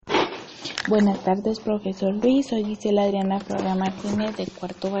Buenas tardes, profesor Luis. Soy Gisela Adriana Flora Martínez de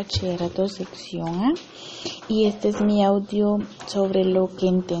cuarto bachillerato sección A y este es mi audio sobre lo que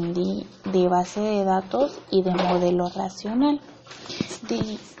entendí de base de datos y de modelo racional.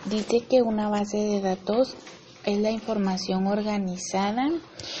 Dice que una base de datos es la información organizada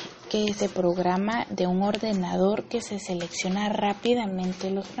que se programa de un ordenador que se selecciona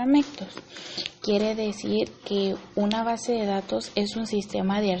rápidamente los fragmentos. Quiere decir que una base de datos es un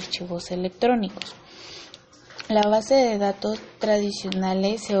sistema de archivos electrónicos. La base de datos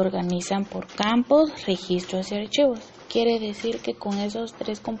tradicionales se organizan por campos, registros y archivos. Quiere decir que con esos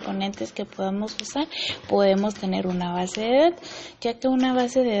tres componentes que podemos usar, podemos tener una base de datos, ya que una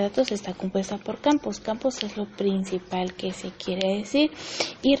base de datos está compuesta por campos. Campos es lo principal que se quiere decir,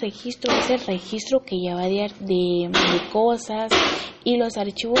 y registro es el registro que lleva de cosas, y los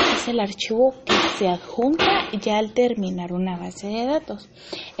archivos es el archivo que se adjunta ya al terminar una base de datos.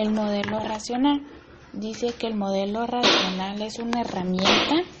 El modelo racional. Dice que el modelo racional es una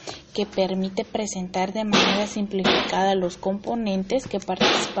herramienta que permite presentar de manera simplificada los componentes que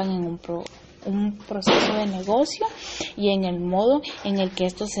participan en un proceso de negocio y en el modo en el que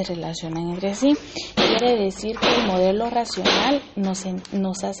estos se relacionan entre sí. Quiere decir que el modelo racional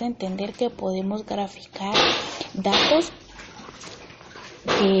nos hace entender que podemos graficar datos,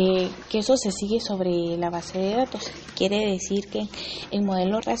 que eso se sigue sobre la base de datos. Quiere decir que en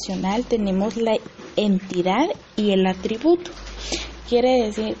modelo racional tenemos la entidad y el atributo. Quiere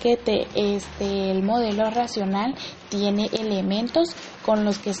decir que el modelo racional tiene elementos con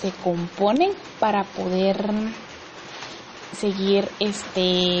los que se componen para poder seguir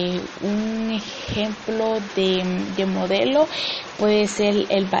un ejemplo de modelo puede ser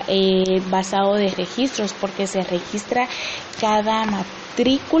el basado de registros, porque se registra cada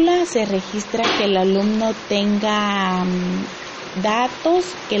matrícula, se registra que el alumno tenga datos,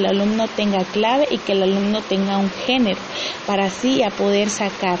 que el alumno tenga clave y que el alumno tenga un género, para así a poder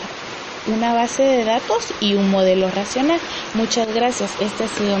sacar una base de datos y un modelo racional. Muchas gracias, este ha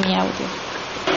sido mi audio.